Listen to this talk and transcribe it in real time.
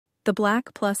the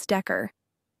BLACK+DECKER.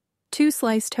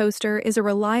 Two-slice toaster is a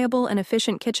reliable and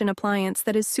efficient kitchen appliance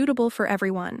that is suitable for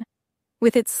everyone.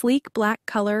 With its sleek black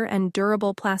color and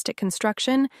durable plastic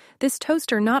construction, this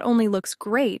toaster not only looks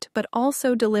great but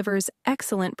also delivers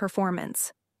excellent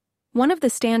performance. One of the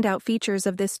standout features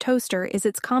of this toaster is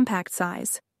its compact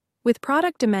size. With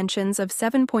product dimensions of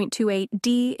 7.28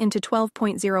 D into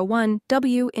 12.01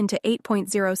 W into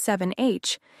 8.07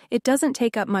 H, it doesn't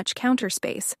take up much counter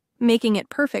space, making it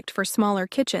perfect for smaller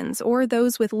kitchens or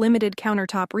those with limited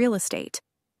countertop real estate.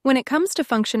 When it comes to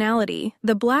functionality,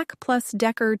 the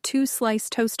BLACK+DECKER two-slice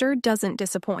toaster doesn't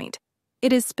disappoint.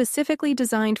 It is specifically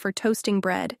designed for toasting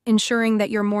bread, ensuring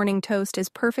that your morning toast is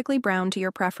perfectly browned to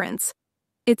your preference.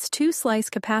 Its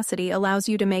two-slice capacity allows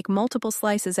you to make multiple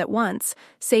slices at once,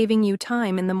 saving you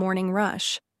time in the morning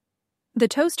rush. The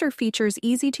toaster features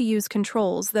easy-to-use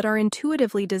controls that are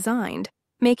intuitively designed,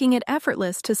 making it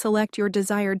effortless to select your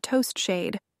desired toast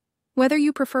shade. Whether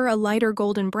you prefer a lighter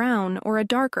golden brown or a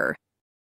darker,